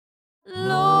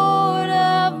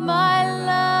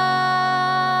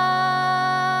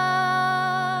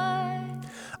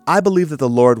I believe that the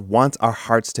Lord wants our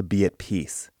hearts to be at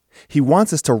peace. He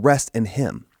wants us to rest in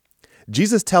Him.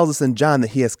 Jesus tells us in John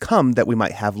that He has come that we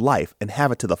might have life and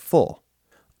have it to the full.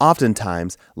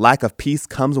 Oftentimes, lack of peace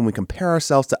comes when we compare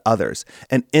ourselves to others,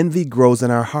 and envy grows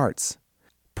in our hearts.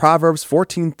 Proverbs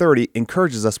 14:30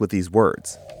 encourages us with these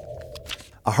words.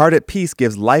 A heart at peace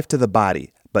gives life to the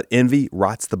body, but envy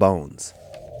rots the bones.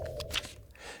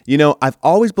 You know, I've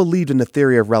always believed in the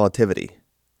theory of relativity.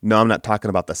 No, I'm not talking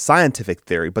about the scientific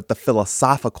theory, but the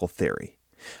philosophical theory.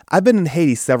 I've been in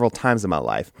Haiti several times in my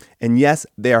life, and yes,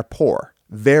 they are poor,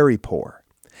 very poor.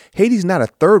 Haiti's not a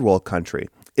third world country,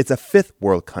 it's a fifth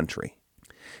world country.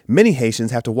 Many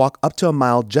Haitians have to walk up to a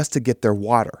mile just to get their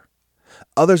water.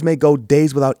 Others may go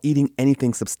days without eating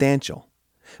anything substantial.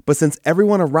 But since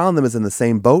everyone around them is in the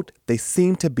same boat, they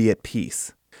seem to be at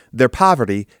peace. Their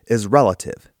poverty is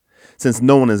relative. Since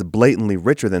no one is blatantly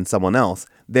richer than someone else,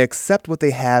 they accept what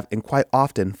they have and quite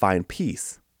often find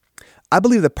peace. I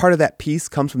believe that part of that peace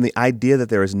comes from the idea that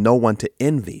there is no one to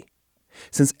envy.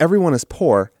 Since everyone is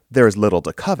poor, there is little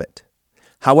to covet.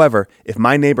 However, if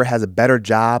my neighbor has a better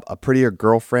job, a prettier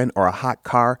girlfriend, or a hot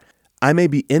car, I may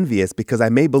be envious because I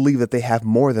may believe that they have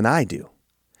more than I do.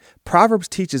 Proverbs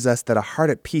teaches us that a heart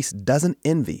at peace doesn't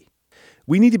envy.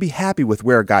 We need to be happy with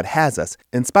where God has us,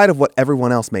 in spite of what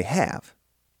everyone else may have.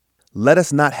 Let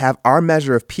us not have our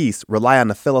measure of peace rely on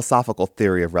the philosophical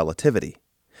theory of relativity.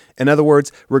 In other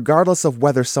words, regardless of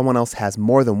whether someone else has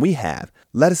more than we have,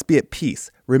 let us be at peace,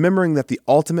 remembering that the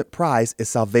ultimate prize is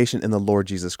salvation in the Lord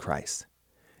Jesus Christ.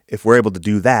 If we're able to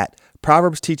do that,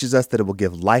 Proverbs teaches us that it will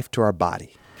give life to our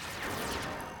body.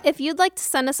 If you'd like to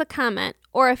send us a comment,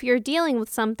 or if you're dealing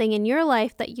with something in your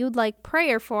life that you'd like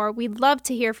prayer for, we'd love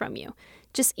to hear from you.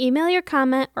 Just email your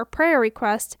comment or prayer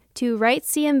request to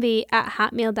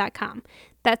writecmv@hotmail.com.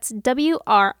 That's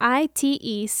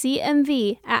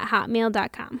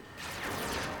WRITECMV@hotmail.com.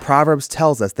 Proverbs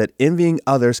tells us that envying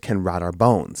others can rot our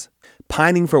bones.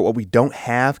 Pining for what we don't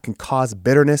have can cause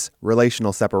bitterness,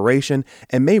 relational separation,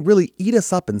 and may really eat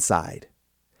us up inside.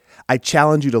 I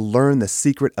challenge you to learn the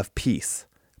secret of peace.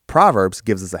 Proverbs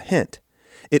gives us a hint.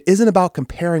 It isn't about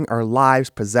comparing our lives,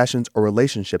 possessions, or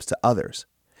relationships to others.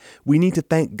 We need to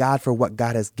thank God for what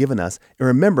God has given us and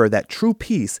remember that true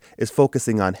peace is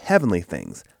focusing on heavenly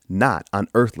things, not on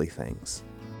earthly things.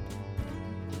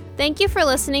 Thank you for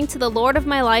listening to the Lord of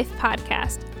My Life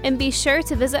podcast, and be sure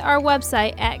to visit our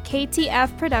website at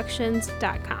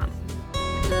ktfproductions.com.